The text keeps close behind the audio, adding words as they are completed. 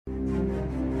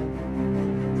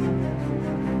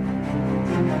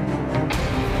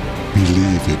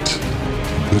Believe it,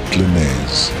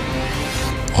 Bitcoiners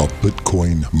are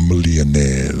Bitcoin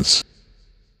millionaires.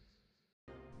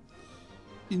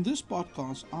 In this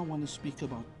podcast, I want to speak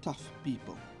about tough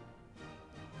people.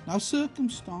 Now,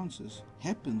 circumstances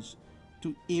happens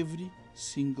to every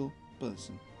single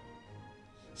person.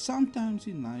 Sometimes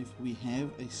in life we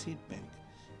have a setback,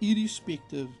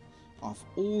 irrespective of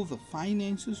all the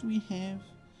finances we have,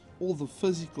 all the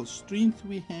physical strength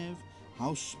we have,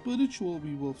 how spiritual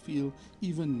we will feel,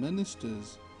 even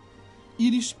ministers,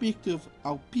 irrespective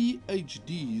our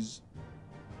PhDs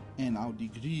and our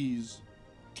degrees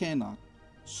cannot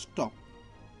stop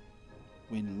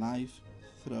when life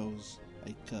throws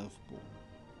a curveball.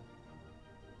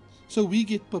 So we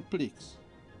get perplexed,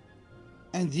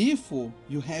 and therefore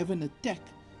you have an attack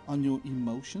on your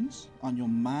emotions, on your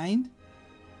mind,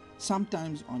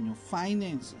 sometimes on your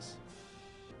finances.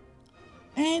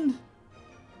 And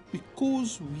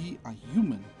because we are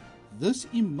human, this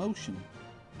emotion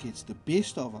gets the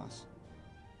best of us,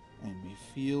 and we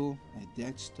feel at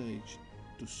that stage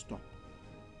to stop.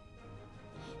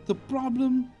 The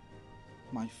problem,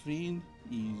 my friend,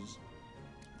 is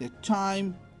that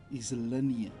time is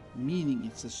linear, meaning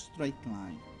it's a straight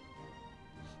line.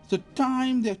 The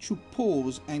time that you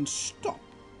pause and stop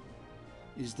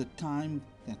is the time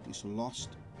that is lost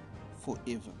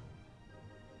forever.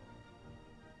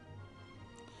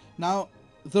 Now,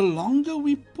 the longer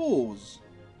we pause,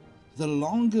 the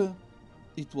longer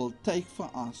it will take for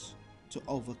us to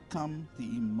overcome the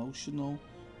emotional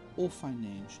or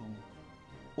financial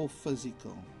or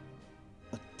physical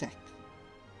attack.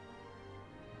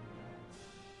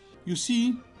 You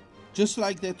see, just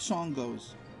like that song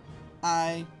goes,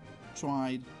 I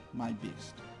tried my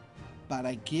best, but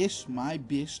I guess my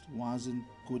best wasn't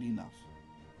good enough.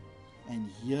 And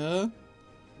here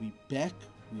we back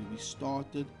where we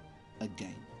started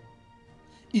again.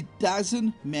 It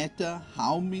doesn't matter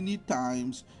how many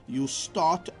times you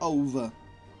start over.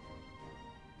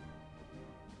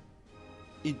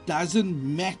 It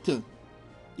doesn't matter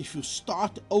if you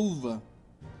start over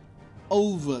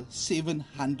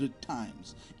 700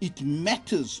 times. It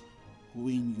matters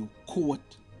when you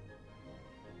quit.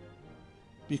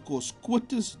 Because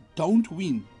quitters don't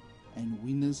win and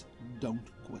winners don't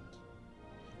quit.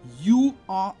 You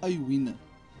are a winner.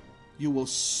 You will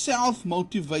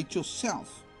self-motivate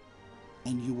yourself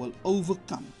and you will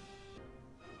overcome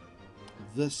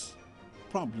this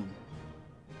problem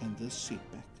and this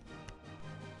setback.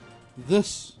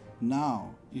 This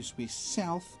now is where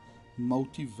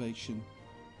self-motivation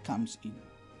comes in.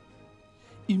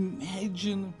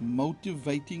 Imagine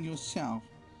motivating yourself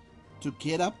to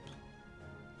get up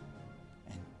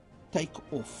and take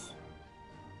off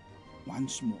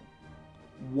once more.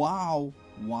 Wow,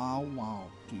 wow, wow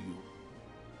to you.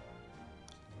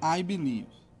 I believe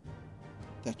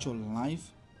that your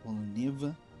life will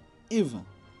never, ever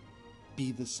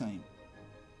be the same.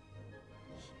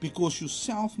 Because you're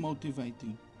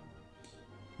self-motivating.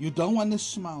 You don't want to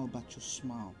smile, but you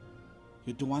smile.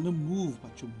 You don't want to move,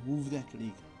 but you move that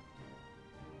leg.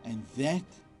 And that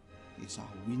is how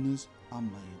winners are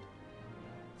made.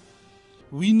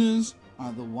 Winners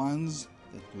are the ones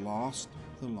that last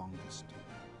the longest.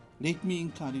 Let me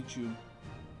encourage you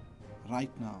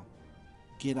right now.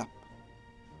 Get up.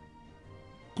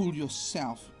 Pull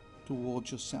yourself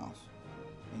towards yourself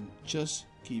and just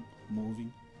keep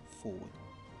moving forward.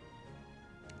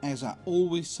 As I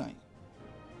always say,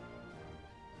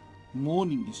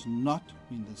 morning is not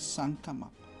when the sun comes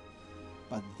up,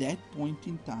 but that point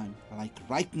in time, like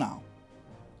right now,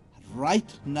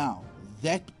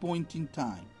 that point in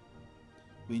time,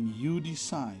 when you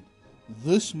decide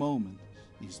this moment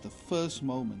is the first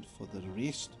moment for the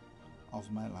rest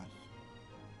of my life.